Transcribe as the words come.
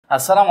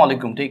আসসালামু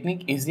আলাইকুম। Technique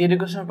easy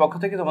এডুকেশনের পক্ষ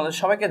থেকে তোমাদের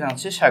সবাইকে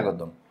জানাচ্ছি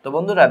স্বাগতম। তো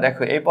বন্ধুরা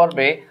দেখো, এই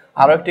পর্বে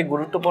আরও একটি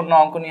গুরুত্বপূর্ণ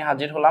অঙ্ক নিয়ে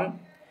হাজির হলাম।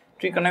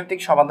 ট্রিগোনোমেট্রিক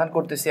সমাধান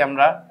করতেছি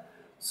আমরা।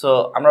 সো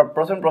আমরা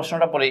প্রথম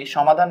প্রশ্নটা পড়ি।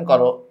 সমাধান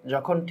করো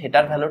যখন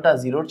থিটার ভ্যালুটা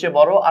 0-র চেয়ে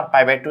বড় আর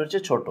π/2 এর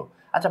চেয়ে ছোট।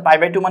 আচ্ছা,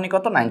 π/2 মানে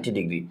কত? 90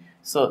 ডিগ্রি।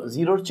 সো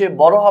 0-র চেয়ে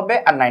বড় হবে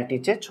আর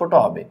 90-র চেয়ে ছোট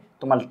হবে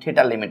তোমার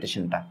থিটার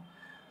লিমিটেশনটা।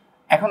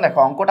 এখন দেখো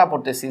অঙ্কটা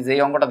পড়তেছি, যেই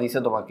অঙ্কটা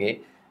দিয়েছে তোমাকে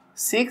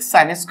 6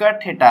 sin square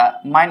theta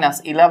minus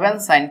 11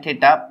 sin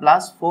theta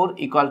plus 4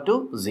 equal to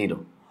 0।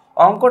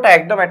 অঙ্কটা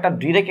একদম একটা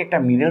ডিরেক্ট একটা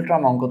মিডল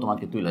টার্ম অঙ্ক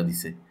তোমাকে তুলে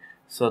দিছে।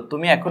 সো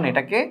তুমি এখন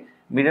এটাকে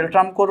মিডল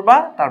টার্ম করবা,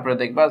 তারপরে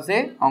দেখবা যে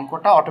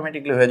অঙ্কটা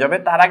অটোমেটিকলি হয়ে যাবে।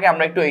 তার আগে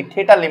আমরা একটু এই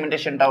থিটার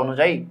লিমিটেশনটা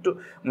অনুযায়ী একটু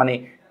মানে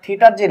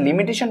থিটার যে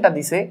লিমিটেশনটা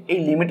দিছে এই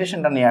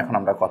লিমিটেশনটা নিয়ে এখন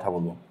আমরা কথা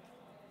বলবো।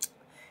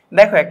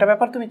 দেখো একটা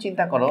ব্যাপার তুমি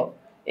চিন্তা করো,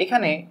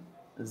 এখানে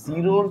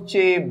 0-র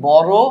চেয়ে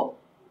বড়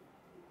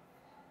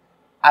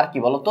আর কি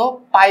বলতো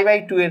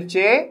π/2 এর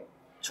চেয়ে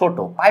ছোট।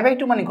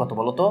 π/2 মানে কত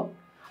বলতো?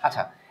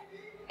 আচ্ছা,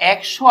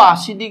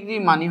 180 ডিগ্রি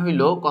মানে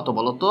হইল কত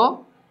বলতো?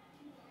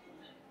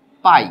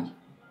 পাই।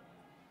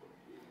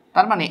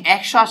 তার মানে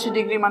 180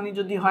 ডিগ্রি মানে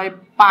যদি হয়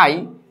পাই,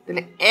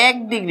 তাহলে 1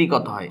 ডিগ্রি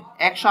কত হয়?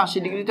 180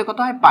 ডিগ্রিতে কত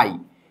হয়? পাই।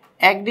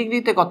 1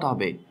 ডিগ্রিতে কত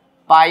হবে?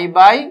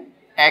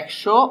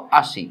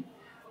 π/180।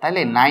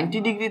 তাহলে 90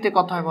 ডিগ্রিতে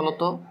কত হয়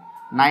বলতো?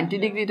 90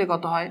 ডিগ্রিতে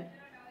কত হয়?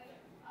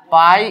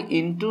 Pi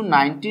into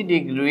 90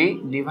 degree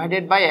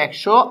divided by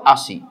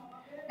 180।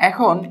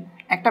 এখন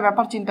একটা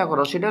ব্যাপার চিন্তা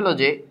করো, সেটা হলো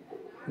যে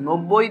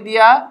 90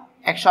 দিয়া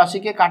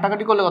 180কে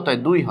কাটাকাটি করলে কত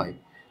হয়? 2 হয়।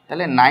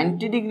 তাহলে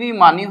 90 ডিগ্রি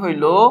মানে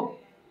হইল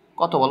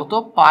কত বলতো?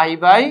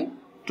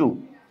 π/2।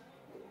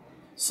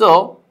 সো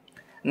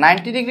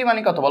 90 ডিগ্রি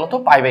মানে কত বলতো?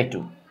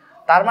 π/2।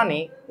 তার মানে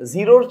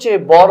 0-র চেয়ে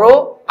বড়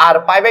আর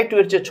π/2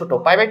 এর চেয়ে ছোট।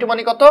 π/2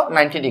 মানে কত?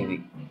 90 ডিগ্রি।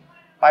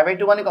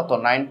 π/2 মানে কত?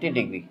 90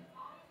 ডিগ্রি।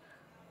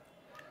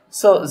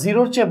 সো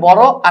 0-র চেয়ে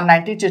বড় আর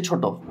 90-র চেয়ে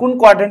ছোট কোন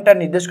কোয়াড্রেন্টটা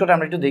নির্দেশ করে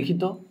আমরা একটু দেখি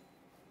তো।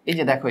 এই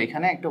যে দেখো,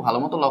 এখানে একটু ভালো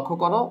মতো লক্ষ্য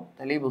করো,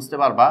 তাহলেই বুঝতে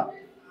পারবা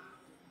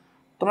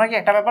তোমরা কি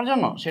একটা ব্যাপার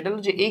জানো, সেটা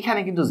হলো যে এইখানে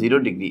কিন্তু 0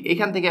 ডিগ্রি।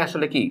 এইখান থেকে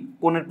আসলে কি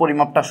কোণের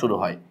পরিমাপটা শুরু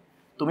হয়।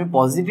 তুমি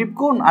পজিটিভ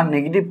কোণ আর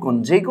নেগেটিভ কোণ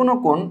যে কোনো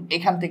কোণ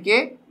এখান থেকে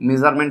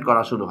মেজারমেন্ট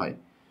করা শুরু হয়।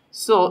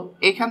 সো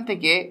এখান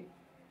থেকে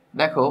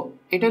দেখো,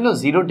 এটা হলো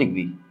 0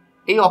 ডিগ্রি।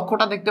 এই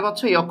অক্ষটা দেখতে পাচ্ছ,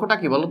 এই অক্ষটা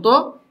কি বলো তো?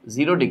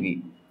 0 ডিগ্রি।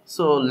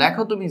 সো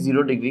লেখো তুমি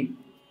 0 ডিগ্রি।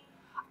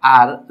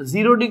 আর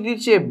 0 ডিগ্রির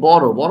চেয়ে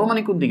বড়, বড়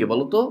মানে কোন দিকে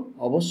বলো তো?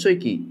 অবশ্যই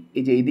কি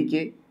এই যে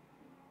এইদিকে।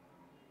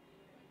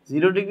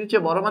 0 ডিগ্রির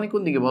চেয়ে বড় মানে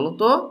কোন দিকে বলো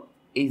তো?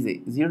 এই যে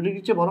 0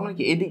 ডিগ্রির চেয়ে বড় মানে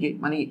কি এইদিকে।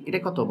 মানে এটা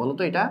কত বলো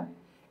তো?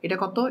 এটা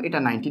কত? এটা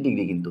 90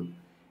 ডিগ্রি। কিন্তু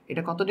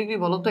এটা কত ডিগ্রি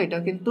বলো তো? এটা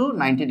কিন্তু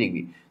 90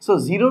 ডিগ্রি। সো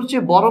 0-র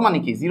চেয়ে বড় মানে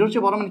কি? 0-র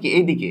চেয়ে বড় মানে কি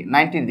এইদিকে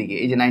 90-র দিকে।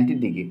 এই যে 90-র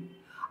দিকে।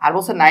 আর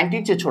বলছে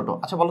 90-র চেয়ে ছোট।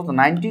 আচ্ছা বলো তো,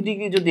 90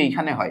 ডিগ্রি যদি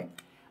এইখানে হয়,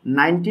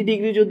 90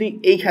 ডিগ্রি যদি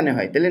এইখানে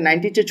হয়, তাহলে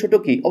 90-র চেয়ে ছোট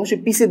কি? অবশ্যই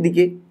পিছের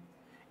দিকে।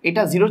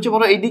 এটা 0-র চেয়ে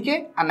বড় এইদিকে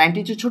আর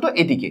 90-র চেয়ে ছোট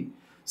এদিকে।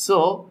 সো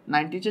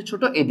 90-র চেয়ে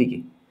ছোট এদিকে।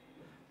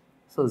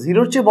 সো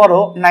 0-র চেয়ে বড়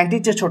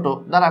 90-র চেয়ে ছোট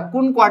দ্বারা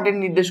কোন কোয়াড্রেন্ট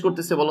নির্দেশ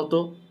করতেছে বলো তো?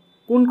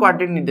 কোন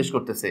কোয়াড্রেন্ট নির্দেশ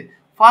করতেছে?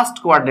 ফার্স্ট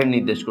কোয়াড্রেন্ট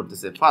নির্দেশ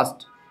করতেছে। ফার্স্ট,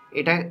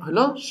 এটা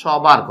হলো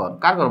সবার ঘর।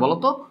 কার ঘর বলো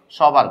তো?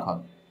 সবার ঘর।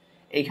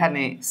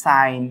 এইখানে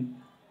সাইন,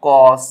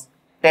 কস,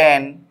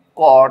 ট্যান,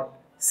 কট,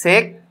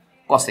 সেক,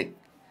 কসেক,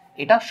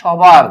 এটা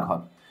সবার ঘর।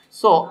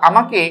 সো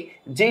আমাকে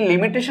যে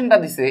লিমিটেশনটা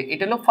দিছে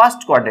এটা হলো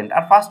ফার্স্ট কোয়াড্রেন্ট।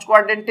 আর ফার্স্ট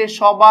কোয়াড্রেন্টে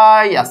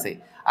সবাই আছে,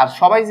 আর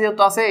সবাই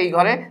যেহেতু আছে এই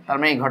ঘরে, তার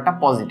মানে এই ঘরটা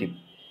পজিটিভ।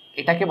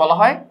 এটাকে বলা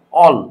হয়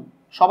অল,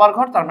 সবার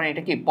ঘর। তার মানে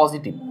এটা কি?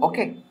 পজিটিভ।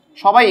 ওকে,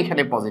 সবাই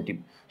এখানে পজিটিভ,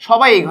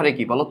 সবাই এই ঘরে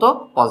কি বলো তো?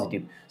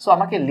 পজিটিভ। সো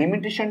আমাকে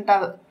লিমিটেশনটা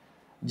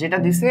যেটা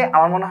দিছে,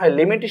 আমার মনে হয়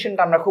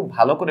লিমিটেশনটা আমরা খুব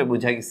ভালো করে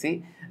বুঝে গেছি,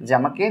 যে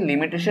আমাকে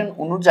লিমিটেশন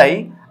অনুযায়ী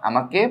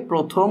আমাকে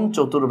প্রথম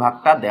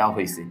চতুর্ভাগটা দেওয়া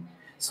হয়েছে।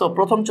 সো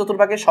প্রথম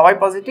চতুর্ভাগে সবাই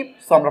পজিটিভ।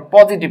 সো আমরা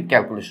পজিটিভ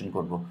ক্যালকুলেশন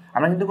করব,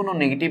 আমরা কিন্তু কোনো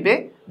নেগেটিভে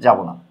যাব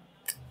না।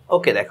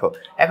 ওকে, দেখো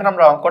এখন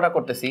আমরা অঙ্কটা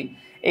করতেছি।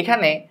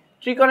 এখানে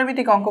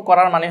ত্রিকোণমিতিক অঙ্ক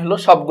করার মানে হলো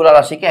সবগুলো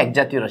রাশিকে এক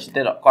জাতীয় রাশিতে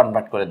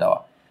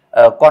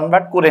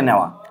কনভার্ট করে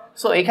নেওয়া।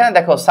 সো এখানে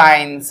দেখো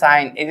সাইন,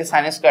 এই যে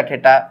sine square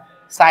theta,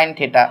 sine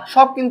theta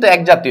সব কিন্তু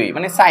এক জাতীয়ই,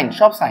 মানে সাইন,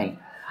 সব সাইন।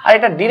 আর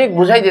এটা ডিরেক্ট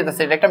বুঝাই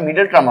যেতেছে এটা একটা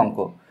মিডল টার্ম অঙ্ক।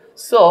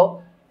 সো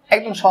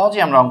একদম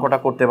সহজেই আমরা অঙ্কটা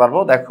করতে পারবো।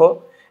 দেখো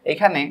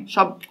এখানে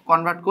সব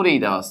কনভার্ট করেই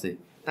দেওয়া আছে।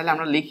 তাহলে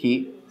আমরা লিখি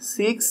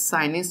 6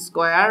 sin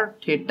স্কয়ার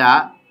থিটা।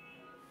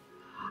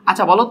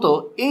 আচ্ছা বলো তো,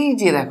 এই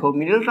যে দেখো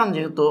মিডল টার্ম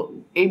যেহেতু,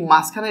 এই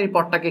মাঝখানের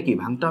পদটাকে কি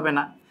ভাঙতে হবে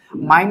না?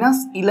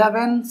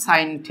 -11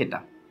 sin থিটা।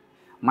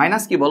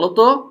 মাইনাস কি বলো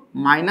তো?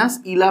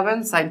 -11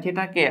 sin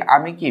থিটাকে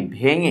আমি কি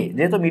ভেঙে,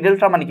 যেহেতু মিডল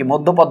টার্ম মানে কি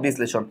মধ্যপদ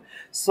বিশ্লেষণ,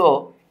 সো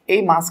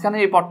এই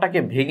মাঝখানের এই পদটাকে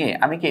ভেঙে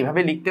আমি কি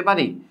এইভাবে লিখতে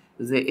পারি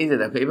যে, এই যে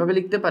দেখো এইভাবে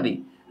লিখতে পারি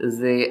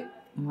যে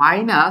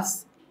মাইনাস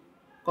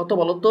কত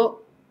বলো তো?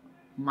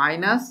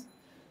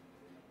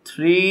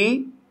 -3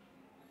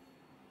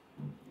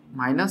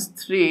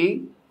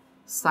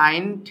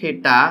 sin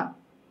থিটা,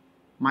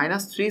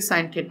 -3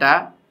 sin থিটা।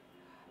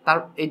 তার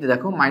এই যে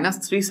দেখো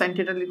 -3 sin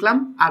থিটা লিখলাম,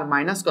 আর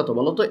মাইনাস কত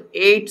বলো তো?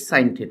 8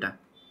 sin থিটা।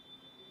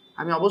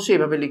 আমি অবশ্যই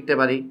এভাবে লিখতে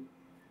পারি।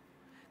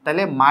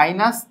 তাহলে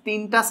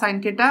 -3টা সাইন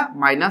থিটা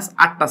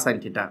 -8টা সাইন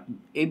থিটা,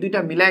 এই দুইটা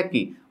মিলায়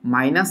কি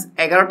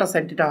 -11টা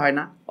সাইন থিটা হয়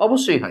না?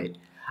 অবশ্যই হয়।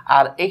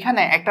 আর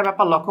এখানে একটা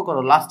ব্যাপার লক্ষ্য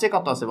করো, লাস্টে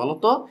কত আছে বলো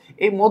তো?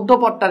 এই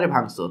মধ্যপদটারে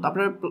ভাঙছো,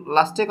 তারপরে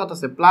লাস্টে কত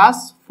আছে?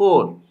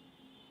 +4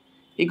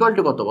 ইকুয়াল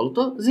টু কত বলো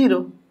তো? 0।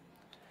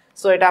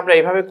 সো এটা আমরা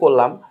এইভাবে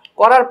করলাম।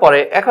 করার পরে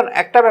এখন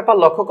একটা ব্যাপার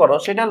লক্ষ্য করো,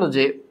 সেটা হলো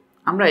যে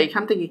আমরা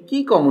এখান থেকে কি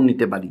কমন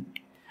নিতে পারি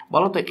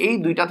বলো তো? এই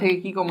দুইটা থেকে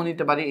কি কমন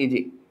নিতে পারি? এই যে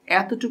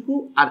এতটুকু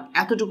আর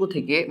এতটুকু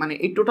থেকে, মানে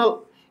এই টোটাল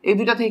এই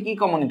দুইটা থেকে কি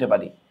কমন নিতে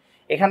পারি?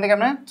 এখান থেকে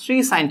আমরা 3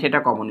 সাইন থিটা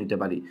কমন নিতে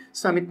পারি।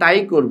 সো আমি তাই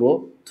করব,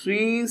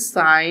 3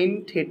 সাইন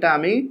থিটা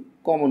আমি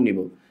কমন নিব।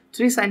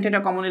 3 সাইন থিটা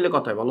কমন নিলে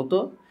কত হয় বলো তো?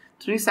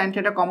 3 সাইন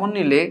থিটা কমন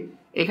নিলে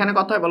এখানে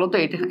কত হয় বলো তো?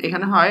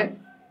 এখানে হয়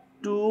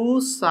 2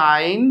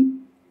 sine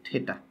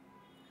theta.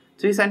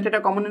 3 sine theta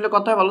common নিলে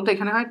কত হয় বলো তো?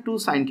 এখানে হয় 2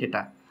 সাইন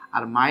থিটা।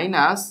 আর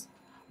মাইনাস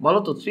বলো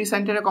তো 3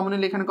 সাইন থিটা কমন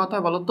নিলে এখানে কত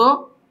হয় বলো তো?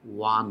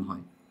 1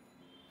 হয়।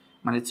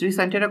 মানে 3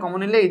 সাইন থিটা কমন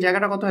নিলে এই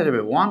জায়গাটা কত হয়ে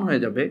যাবে? 1 হয়ে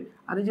যাবে।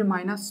 আর এই যে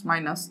মাইনাস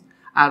মাইনাস,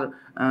 আর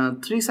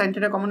 3 সাইন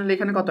থিটা কমন নিলে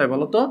এখানে কত হয়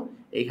বলো তো?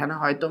 এখানে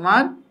হয়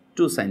তোমার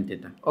 2 সাইন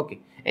থিটা। ওকে,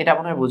 এটা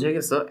মনে হয় বুঝে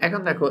গেছো।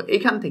 এখন দেখো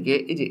এখান থেকে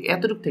এই যে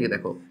এতটুকু থেকে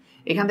দেখো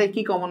এখান থেকে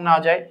কি কমন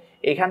নেওয়া যায়?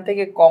 এখান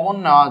থেকে কমন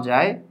নেওয়া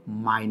যায়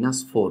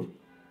 -4।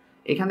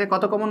 এখান থেকে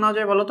কত কমন নেওয়া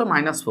যায় বলো তো?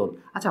 -4।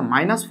 আচ্ছা,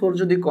 -4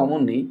 যদি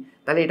কমন নিই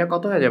তাহলে এটা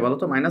কত হয়ে যায় বলো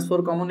তো? -4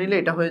 কমন নিলে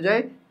এটা হয়ে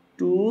যায়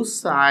 2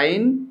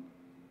 সাইন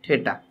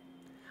থিটা।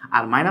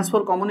 আর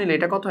 -4 কমন নিলে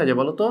এটা কত হয়ে যায়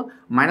বলো তো?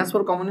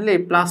 -4 কমন নিলে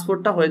এই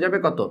 +4টা হয়ে যাবে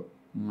কত?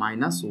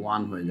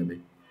 -1 হয়ে যাবে।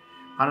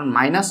 কারণ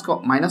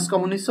মাইনাস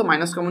কমন নিচ্ছো,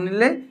 মাইনাস কমন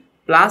নিলে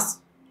প্লাস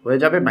হয়ে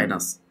যাবে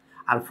মাইনাস।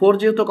 আর 4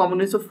 যেহেতু কমন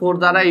নিচ্ছো, 4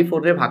 দ্বারা এই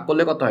 4 রে ভাগ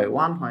করলে কত হয়?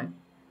 1 হয়।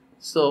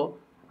 সো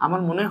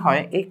আমার মনে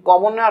হয় এই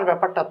কমন নেওয়ার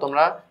ব্যাপারটা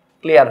তোমরা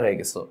ক্লিয়ার হয়ে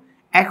গেছো।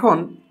 এখন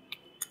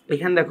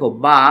এখানে দেখো,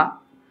 বা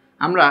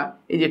আমরা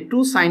এই যে 2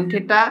 সাইন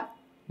থিটা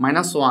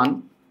 -1,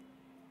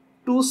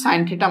 2 সাইন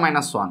থিটা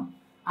 -1,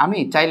 আমি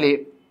চাইলে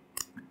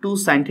 2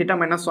 সাইন থিটা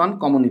 -1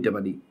 কমন নিতে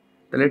পারি।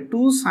 তাহলে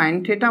 2 সাইন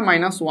থিটা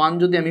 -1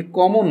 যদি আমি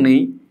কমন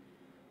নেই,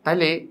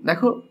 তাহলে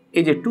দেখো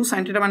এই যে 2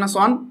 সাইন থিটা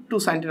 -1, 2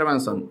 সাইন থিটা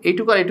 -1,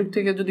 এইটুকু আর এইটুকু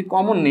থেকে যদি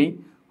কমন নিই,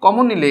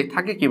 কমন নিলে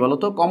থাকে কি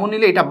বলতো? কমন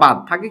নিলে এটা বাদ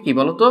থাকে কি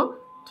বলতো?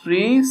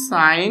 3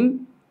 সাইন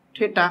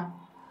থিটা।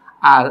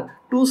 আর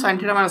 2 সাইন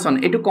থিটা -1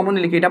 এইটুকু কমন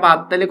নিলে কি এটা বাদ,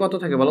 তাহলে কত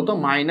থাকে বলতো?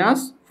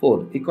 -4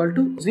 ইকুয়াল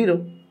টু 0।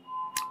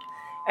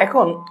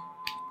 এখন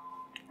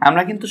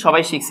আমরা কিন্তু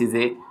সবাই শিখছি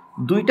যে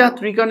দুইটা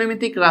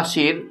ত্রিকোণমিতিক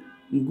রাশির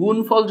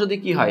গুণফল যদি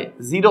কি হয়?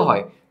 0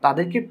 হয়,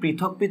 তাদেরকে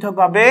পৃথক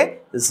পৃথকভাবে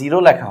 0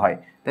 লেখা হয়।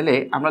 তাহলে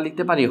আমরা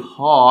লিখতে পারি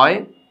হয়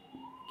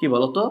কি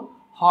বলতো?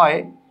 হয়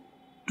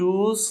 2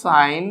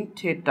 সাইন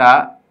থিটা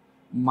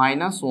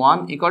 -1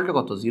 ইকুয়াল টু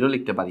কত? 0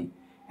 লিখতে পারি।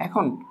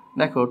 এখন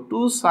দেখো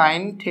 2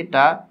 সাইন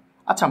থিটা,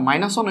 আচ্ছা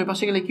 -1 ওই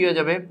পাশে গেলে কি হয়ে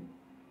যাবে?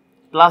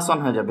 +1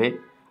 হয়ে যাবে।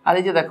 আর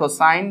এই যে দেখো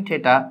সাইন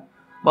থিটা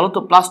বলতো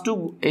 +2,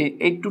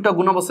 এই 2টা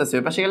গুণ অবস্থা আছে,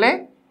 ওই পাশে গেলে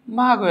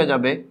ভাগ হয়ে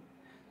যাবে।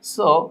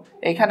 সো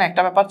এখানে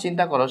একটা ব্যাপার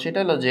চিন্তা করো, সেটা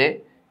হলো যে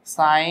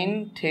সাইন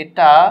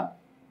থিটা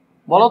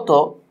বলতো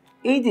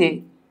এই যে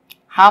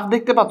হাফ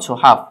দেখতে পাচ্ছ,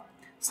 হাফ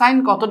সাইন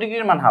কত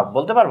ডিগ্রির মান হাফ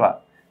বলতে পারবা?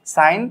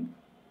 সাইন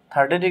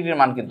 30 ডিগ্রির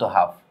মান কিন্তু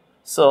হাফ।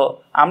 সো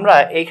আমরা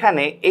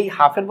এখানে এই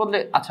হাফের বদলে,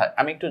 আচ্ছা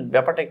আমি একটু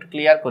ব্যাপারটা একটু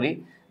ক্লিয়ার করি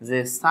যে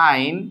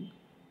সাইন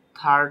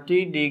 30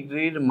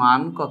 ডিগ্রির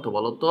মান কত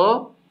বলতো?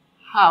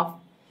 হাফ।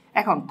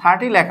 এখন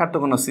 30 লেখার তো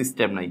কোনো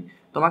সিস্টেম নাই,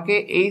 তোমাকে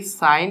এই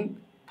সাইন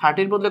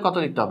 30-র বদলে কত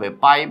লিখতে হবে?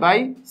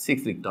 π/6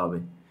 লিখতে হবে।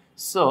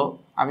 সো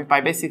আমি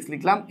π/6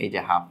 লিখলাম, এই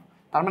যে হাফ।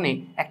 তার মানে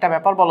একটা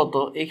ব্যাপার বলতো,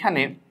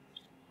 এইখানে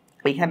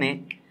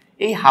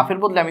এই হাফের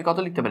বদলে আমি কত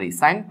লিখতে পারি?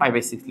 সাইন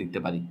π/6 লিখতে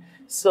পারি।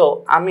 সো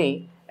আমি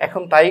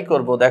এখন তাই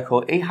করব, দেখো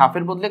এই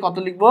হাফের বদলে কত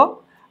লিখব?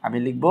 আমি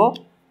লিখব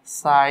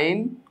সাইন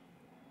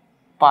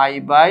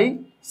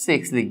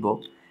π/6 লিখব।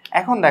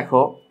 এখন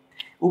দেখো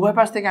উভয়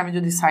পাশ থেকে আমি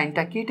যদি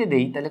সাইনটা কেটে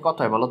দেই তাহলে কত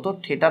হয় বলো তো?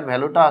 থিটার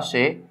ভ্যালুটা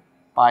আসে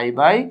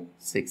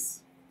π/6।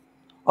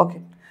 ওকে,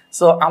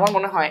 সো আমার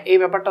মনে হয় এই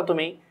ব্যাপারটা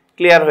তুমি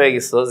ক্লিয়ার হয়ে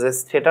গেছো যে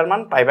থিটার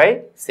মান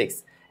π/6।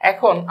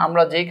 এখন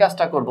আমরা যেই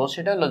কাজটা করব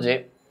সেটা হলো যে,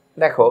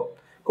 দেখো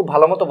খুব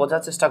ভালো মতো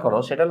বোঝার চেষ্টা করো,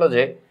 সেটা হলো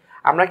যে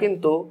আমরা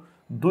কিন্তু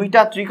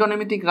দুইটা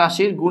ত্রিকোণমিতিক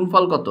রাশির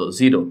গুণফল কত?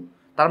 0।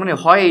 তার মানে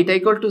হয় এইটা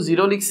ইকুয়াল টু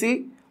 0 লিখছি,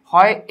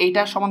 হয়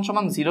এইটা সমান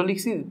সমান 0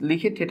 লিখছি,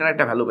 লিখে থিটার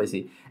একটা ভ্যালু পাইছি।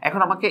 এখন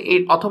আমাকে এই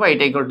অথবা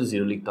এটা ইকুয়াল টু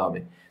 0 লিখতে হবে।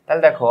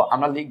 তাহলে দেখো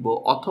আমরা লিখব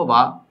অথবা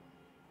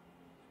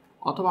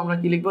আমরা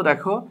কি লিখব?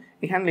 দেখো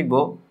এখানে লিখব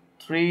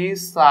 3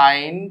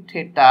 সাইন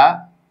থিটা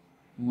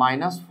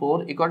 -4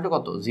 ইকুয়াল টু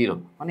কত? 0।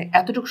 মানে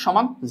এতটুকু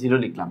সমান 0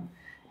 লিখলাম।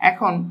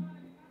 এখন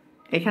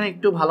এখানে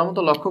একটু ভালো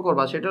মতো লক্ষ্য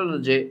করবা, সেটা হলো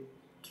যে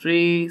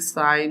 3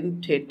 সাইন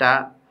থিটা,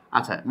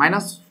 আচ্ছা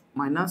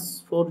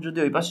 -4 যদি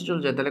ওই পাশে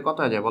চলে যায় তাহলে কত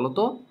হয়ে যায় বলো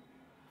তো?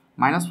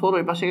 -4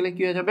 ওই পাশে গেলে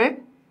কি হয়ে যাবে?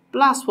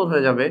 +4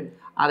 হয়ে যাবে।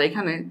 আর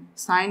এখানে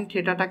সাইন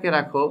থিটাটাকে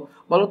রাখো,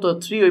 বলো তো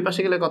 3 ওই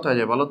পাশে গেলে কত হয়ে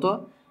যায় বলো তো?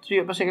 3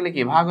 ওই পাশে গেলে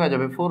কি ভাগ হয়ে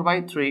যাবে?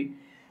 4/3।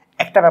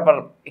 একটা ব্যাপার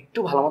একটু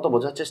ভালো মতো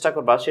বোঝার চেষ্টা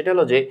করবা, সেটা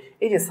হলো যে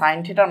এই যে সাইন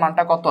থিটার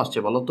মানটা কত আসছে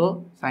বলো তো?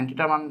 সাইন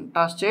থিটার মানটা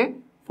আসছে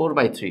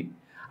 4/3।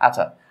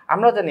 আচ্ছা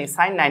আমরা জানি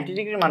সাইন 90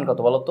 ডিগ্রির মান কত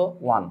বলো তো?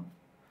 1।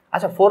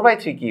 আচ্ছা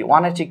 4/3 কি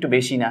 1 এর চেয়ে একটু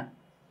বেশি না?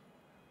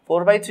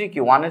 4/3 কি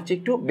 1 এর চেয়ে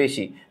একটু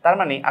বেশি, তার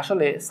মানে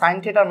আসলে সাইন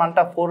থিটার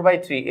মানটা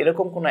 4/3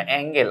 এরকম কোনো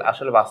অ্যাঙ্গেল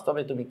আসলে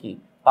বাস্তবে তুমি কি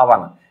পাবা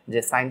না, যে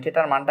সাইন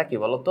থিটার মানটা কি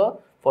বলতো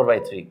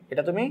 4/3,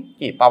 এটা তুমি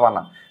কি পাবা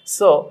না।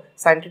 সো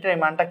সাইন থিটার এই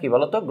মানটা কি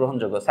বলতো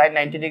গ্রহণযোগ্য। সাইন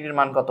 90 ডিগ্রির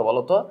মান কত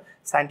বলতো?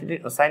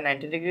 সাইন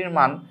 90 ডিগ্রির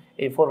মান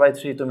এই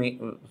 4/3 তুমি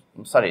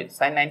সরি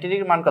সাইন 90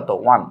 ডিগ্রির মান কত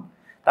 1,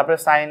 তারপরে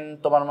সাইন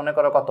তোমার মনে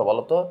করো কত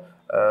বলতো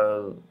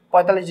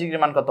 45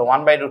 ডিগ্রির মান কত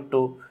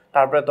 1/√2,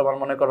 তারপরে তোমার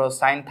মনে করো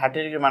সাইন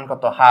 30 ডিগ্রির মান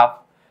কত হাফ,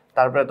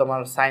 তারপরে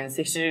তোমার সাইন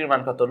 60 ডিগ্রির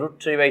মান কত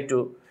 √3/2।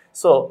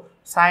 সো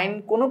সাইন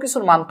কোনো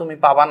কিছুর মান তুমি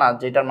পাবা না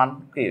যেটার মান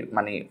কি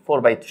মানে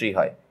 4/3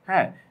 হয়,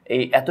 হ্যাঁ,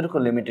 এই এতটুকু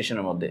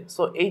লিমিটেশনের মধ্যে।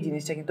 সো এই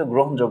জিনিসটা কিন্তু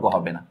গ্রহণযোগ্য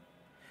হবে না।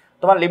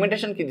 তোমার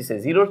লিমিটেশন কি দিছে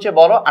 0-র চেয়ে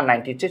বড় আর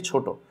 90-র চেয়ে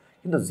ছোট,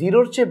 কিন্তু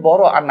 0-র চেয়ে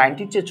বড় আর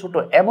 90-র চেয়ে ছোট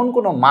এমন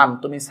কোনো মান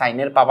তুমি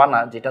সাইনের পাবা না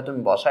যেটা তুমি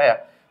বসায়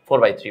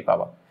 4/3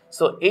 পাবা।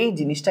 সো এই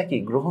জিনিসটা কি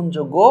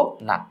গ্রহণযোগ্য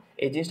না।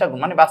 এই জিনিসটা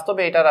মানে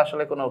বাস্তবে এটার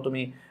আসলে কোনো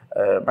তুমি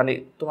মানে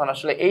তোমার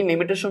আসলে এই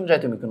লিমিটেশন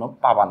অনুযায়ী তুমি কোনো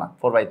পাবা না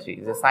 4/3,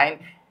 যে সাইন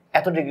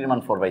এত ডিগ্রির মান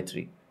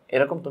 4/3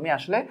 এরকম তুমি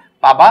আসলে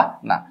পাবা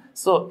না।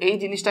 সো এই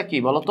জিনিসটা কি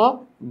বলতো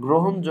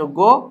গ্রহণযোগ্য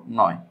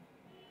নয়।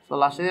 সো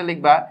লাস্টে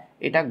লিখবা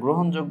এটা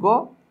গ্রহণযোগ্য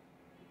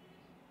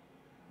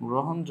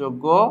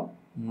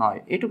নয়,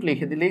 এটুকু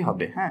লিখে দিলেই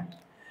হবে। হ্যাঁ,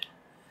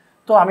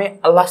 তো আমি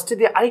লাস্টে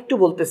দিয়ে আরেকটু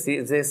বলতেছি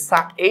যে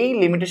এই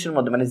লিমিটেশনের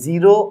মধ্যে মানে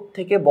 0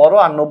 থেকে বড়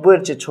আর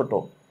 90-এর চেয়ে ছোট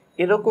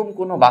এরকম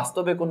কোনো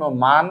বাস্তবে কোনো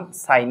মান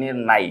সাইনের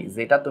নাই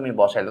যেটা তুমি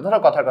বসাইলে, ধরো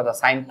কথার কথা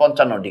সাইন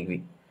 55 ডিগ্রি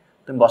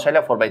তুমি বসাইলে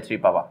 4/3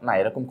 পাবা না,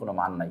 এরকম কোনো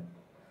মান নাই।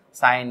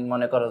 সাইন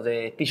মনে করো যে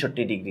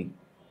 63 ডিগ্রি,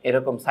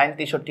 এরকম সাইন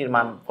 63-র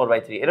মান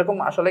 4/3 এরকম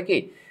আসলে কি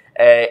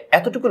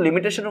এতটুকু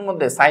লিমিটেশনের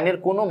মধ্যে সাইনের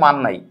কোনো মান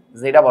নাই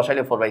যেটা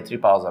বসাইলে 4/3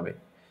 পাওয়া যাবে।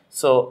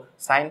 সো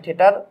সাইন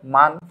থিটার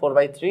মান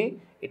 4/3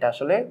 এটা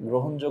আসলে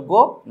গ্রহণযোগ্য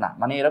না,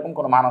 মানে এরকম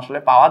কোনো মান আসলে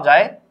পাওয়া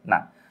যায় না।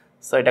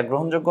 সো এটা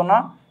গ্রহণযোগ্য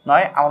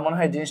নয়। আমার মনে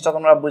হয় জিনিসটা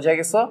তোমরা বুঝে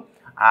গেছো।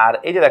 আর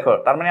এই যে দেখো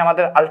তার মানে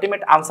আমাদের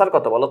আলটিমেট আনসার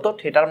কত বলো তো,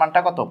 থিটার মানটা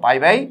কত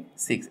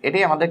π/6,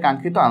 এটাই আমাদের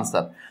কাঙ্ক্ষিত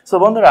আনসার। সো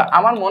বন্ধুরা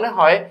আমার মনে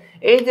হয়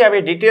এই যে আমি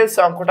ডিটেলস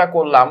অঙ্কটা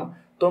করলাম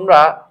তোমরা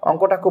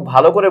অঙ্কটা খুব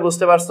ভালো করে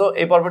বুঝতে পারছো।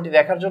 এই পর্বটি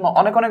দেখার জন্য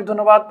অনেক অনেক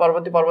ধন্যবাদ।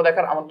 পরবর্তী পর্ব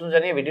দেখার আমন্ত্রণ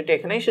জানিয়ে ভিডিওটি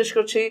এখানেই শেষ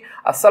করছি।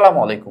 আসসালামু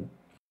আলাইকুম।